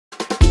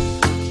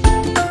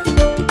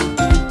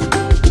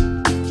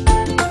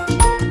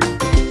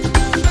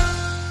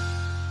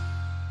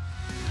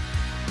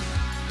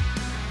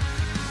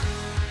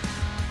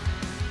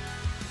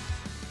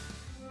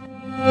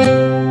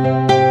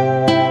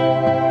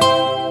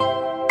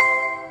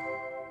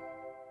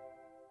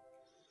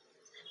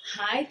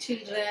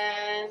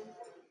children.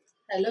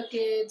 Hello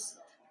kids.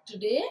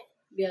 Today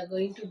we are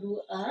going to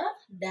do a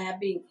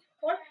dabbing.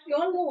 What you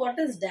all know what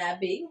is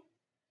dabbing?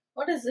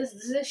 What is this?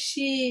 This is a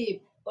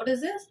sheep. What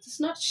is this? This is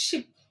not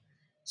sheep.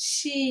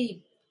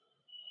 Sheep.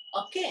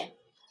 Okay.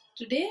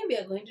 Today we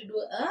are going to do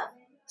a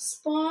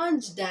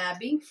sponge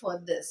dabbing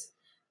for this.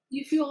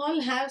 If you all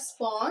have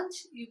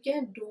sponge, you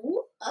can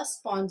do a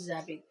sponge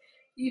dabbing.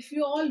 If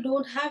you all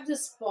don't have the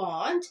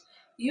sponge,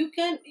 you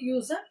can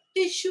use a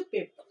tissue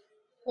paper.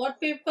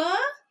 What paper?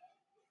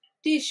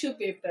 Tissue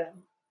paper.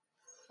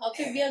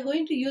 Okay, we are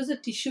going to use a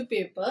tissue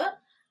paper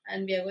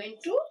and we are going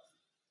to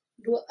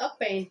do a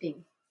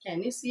painting.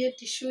 Can you see a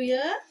tissue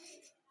here?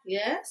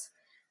 Yes.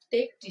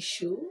 Take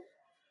tissue,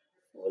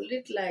 fold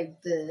it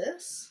like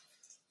this.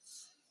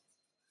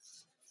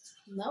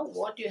 Now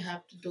what you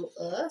have to do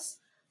is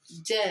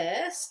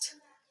just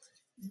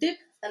dip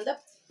in the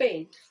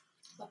paint.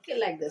 Okay,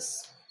 like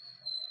this.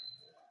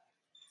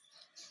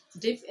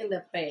 Dip in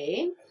the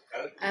paint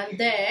and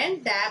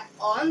then dab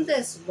on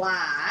this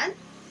 1,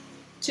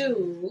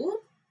 2,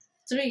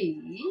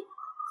 3,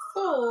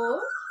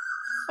 4,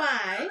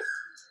 5,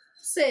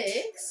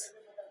 6,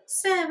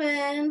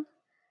 7.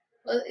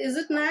 Well, is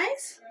it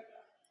nice?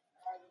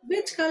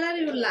 Which color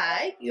you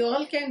like, you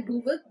all can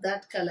do with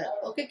that color.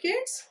 Okay,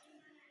 kids?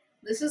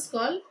 This is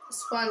called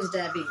sponge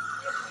dabbing.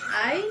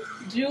 I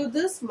drew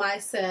this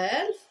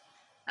myself,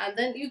 and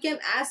then you can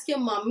ask your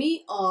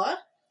mummy or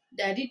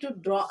daddy to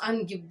draw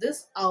and give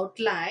this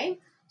outline,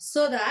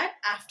 so that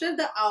after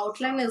the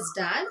outline is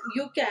done,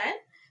 you can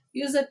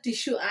use a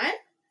tissue and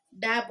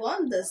dab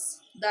on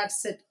this.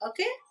 That's it.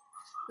 Okay?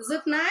 Is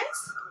it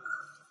nice?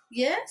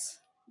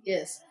 Yes?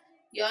 Yes.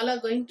 You all are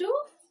going to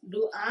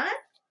do and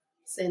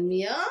send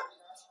me a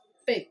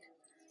pic.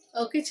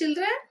 Okay,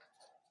 children?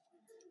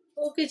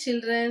 Okay,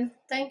 children.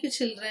 Thank you,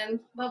 children.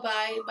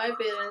 Bye-bye. Bye,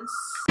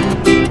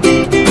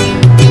 parents.